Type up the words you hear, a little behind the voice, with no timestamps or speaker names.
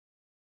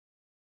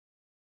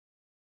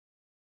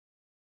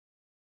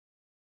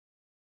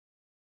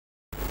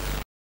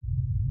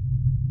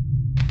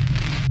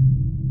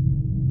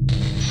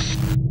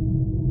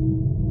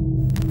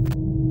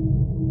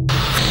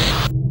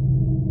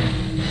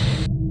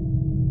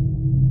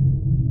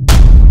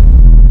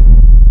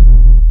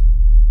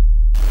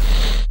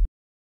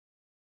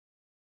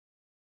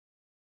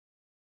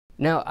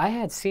Now, I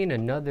had seen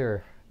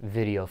another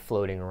video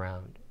floating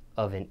around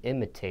of an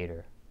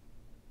imitator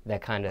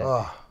that kind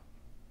of...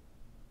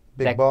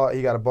 Big ball,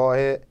 he got a bald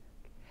head?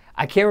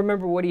 I can't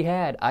remember what he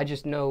had. I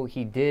just know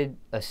he did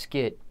a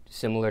skit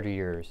similar to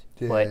yours,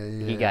 but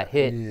he got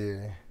hit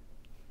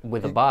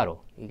with a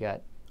bottle. He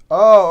got...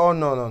 Oh,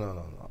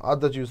 no. I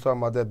thought you was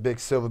talking about that big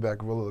silverback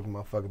gorilla looking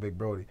motherfucker, Big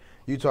Brody.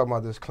 You talking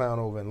about this clown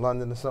over in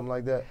London or something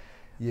like that?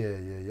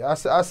 Yeah.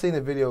 I seen the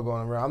video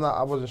going around.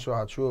 I wasn't sure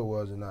how true it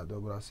was or not though,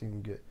 but I seen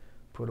him get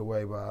put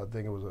away by, I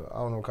think it was I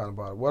don't know what kind of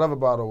bottle. Whatever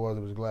bottle it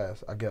was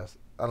glass, I guess.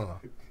 I don't know.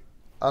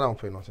 I don't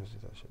pay no attention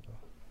to that shit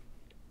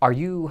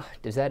though.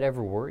 Does that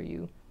ever worry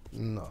you?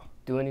 No.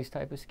 Doing these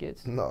type of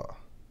skits? No.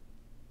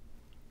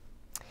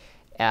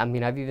 I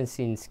mean, I've even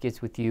seen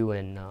skits with you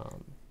and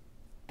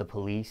the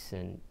police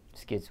and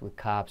skits with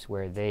cops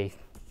where they,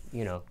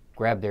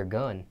 grab their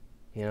gun,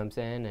 you know what I'm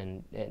saying?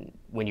 And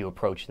when you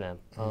approach them,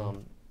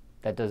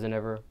 that doesn't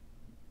ever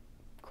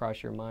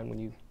cross your mind when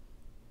you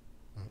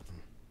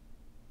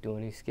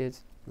doing these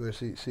skits? Well,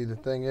 see, the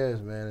thing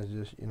is, man, is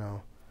just,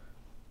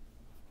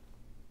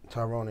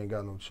 Tyrone ain't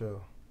got no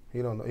chill.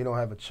 He don't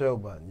have a chill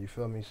button, you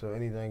feel me? So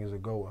anything is a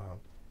go with him,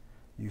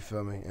 you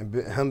feel me? And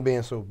him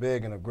being so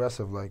big and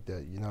aggressive like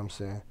that, you know what I'm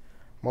saying?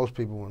 Most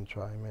people wouldn't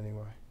try him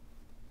anyway.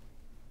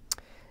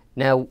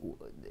 Now,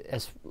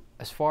 as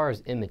far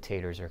as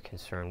imitators are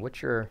concerned,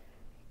 what's your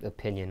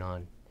opinion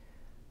on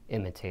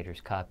imitators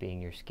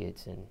copying your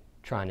skits and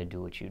trying to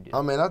do what you do?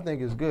 I mean, I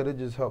think it's good. It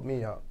just helped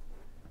me out.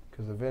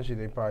 Because eventually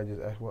they probably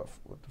just ask, what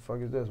the fuck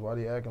is this? Why are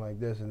they acting like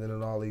this? And then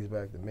it all leads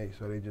back to me.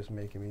 So they just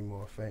making me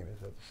more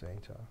famous at the same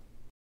time.